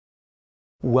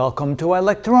Welcome to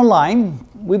iLecture Online.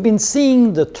 We've been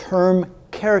seeing the term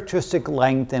characteristic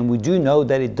length, and we do know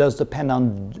that it does depend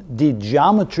on the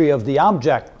geometry of the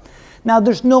object. Now,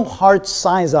 there's no hard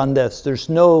science on this. There's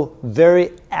no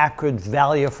very accurate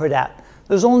value for that.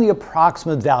 There's only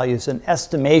approximate values and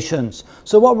estimations.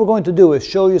 So what we're going to do is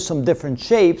show you some different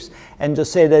shapes and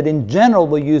just say that in general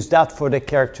we'll use that for the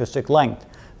characteristic length.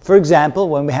 For example,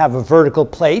 when we have a vertical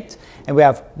plate and we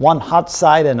have one hot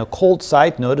side and a cold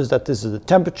side, notice that this is the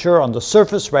temperature on the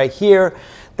surface right here,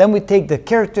 then we take the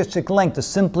characteristic length as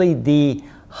simply the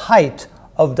height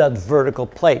of that vertical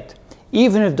plate.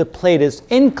 Even if the plate is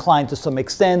inclined to some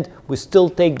extent, we still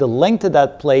take the length of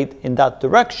that plate in that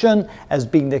direction as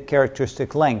being the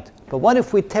characteristic length. But what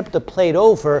if we tip the plate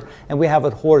over and we have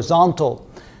it horizontal?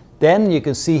 Then you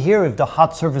can see here if the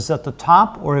hot surface is at the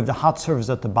top or if the hot surface is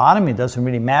at the bottom, it doesn't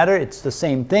really matter, it's the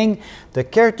same thing. The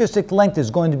characteristic length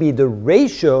is going to be the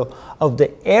ratio of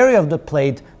the area of the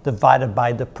plate divided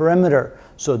by the perimeter.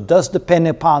 So it does depend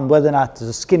upon whether or not it's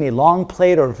a skinny long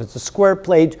plate or if it's a square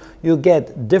plate. You'll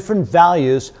get different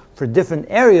values for different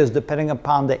areas depending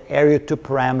upon the area to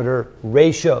parameter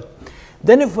ratio.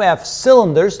 Then if we have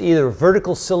cylinders, either a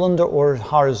vertical cylinder or a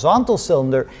horizontal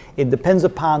cylinder, it depends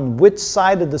upon which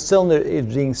side of the cylinder is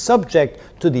being subject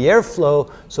to the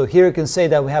airflow. So here you can say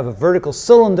that we have a vertical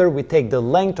cylinder, we take the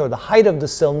length or the height of the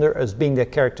cylinder as being the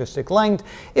characteristic length.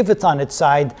 If it's on its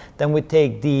side, then we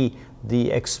take the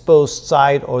exposed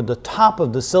side or the top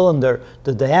of the cylinder,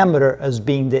 the diameter, as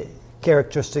being the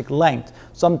characteristic length.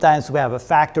 Sometimes we have a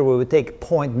factor where we take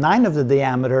 0.9 of the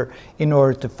diameter in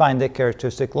order to find the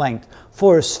characteristic length.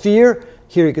 For a sphere,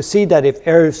 here you can see that if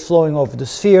air is flowing over the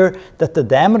sphere, that the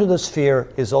diameter of the sphere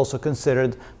is also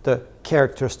considered the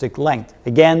characteristic length.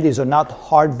 Again, these are not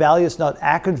hard values, not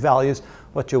accurate values,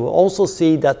 but you will also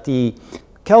see that the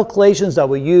calculations that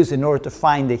we use in order to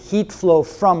find the heat flow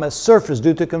from a surface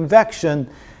due to convection,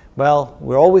 well,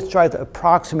 we always try to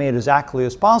approximate as accurately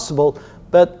as possible.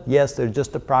 But yes, they're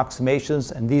just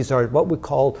approximations, and these are what we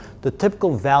call the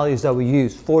typical values that we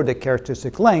use for the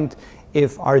characteristic length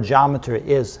if our geometry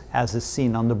is as is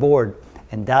seen on the board.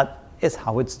 And that is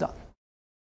how it's done.